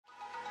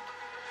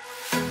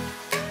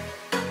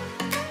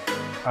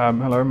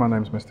Hello, my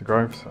name is Mr.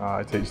 Groves.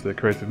 I teach the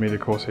Creative Media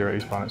course here at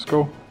East Barnet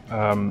School.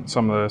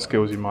 Some of the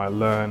skills you might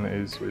learn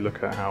is we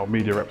look at how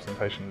media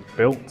representation is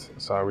built.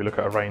 So we look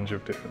at a range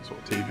of different sort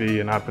of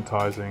TV and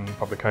advertising,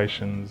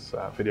 publications,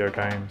 video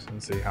games,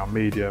 and see how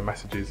media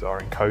messages are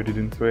encoded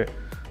into it.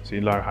 So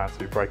you know how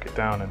to break it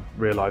down and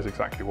realise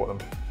exactly what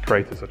the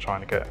creators are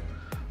trying to get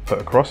put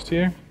across to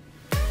you.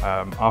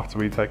 After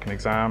we take an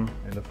exam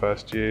in the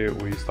first year,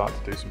 we start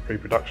to do some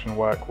pre-production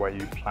work where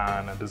you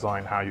plan and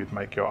design how you'd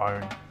make your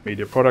own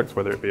media product,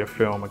 whether it be a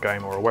film, a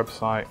game or a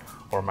website,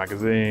 or a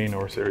magazine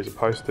or a series of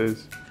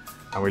posters.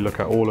 And we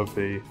look at all of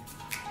the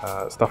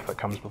stuff that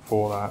comes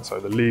before that, so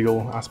the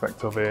legal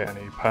aspect of it,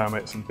 any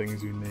permits and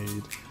things you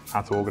need,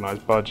 how to organise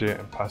budget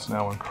and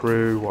personnel and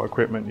crew, what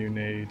equipment you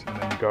need,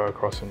 and then you go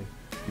across and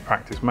you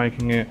practice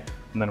making it.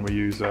 And then we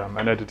use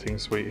an editing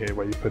suite here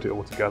where you put it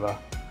all together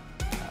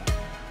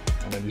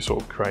and then you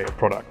sort of create a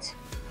product.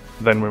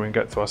 Then when we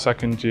get to our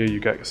second year,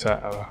 you get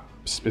set a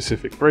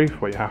specific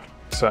brief where you have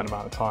a certain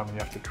amount of time and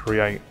you have to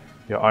create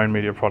your own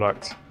media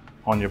product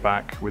on your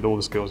back with all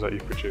the skills that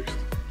you've produced.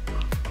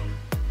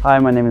 Hi,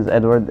 my name is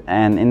Edward,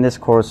 and in this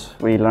course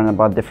we learn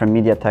about different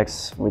media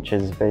texts, which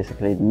is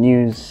basically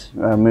news,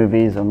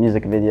 movies or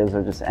music videos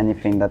or just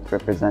anything that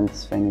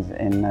represents things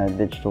in a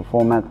digital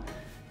format.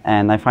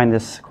 And I find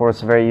this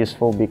course very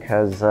useful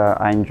because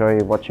I enjoy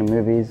watching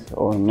movies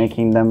or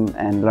making them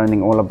and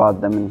learning all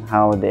about them and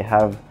how they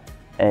have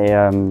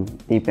a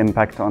deep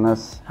impact on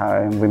us,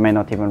 how we may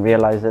not even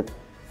realize it.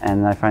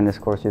 And I find this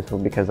course useful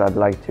because I'd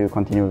like to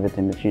continue with it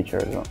in the future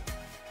as well.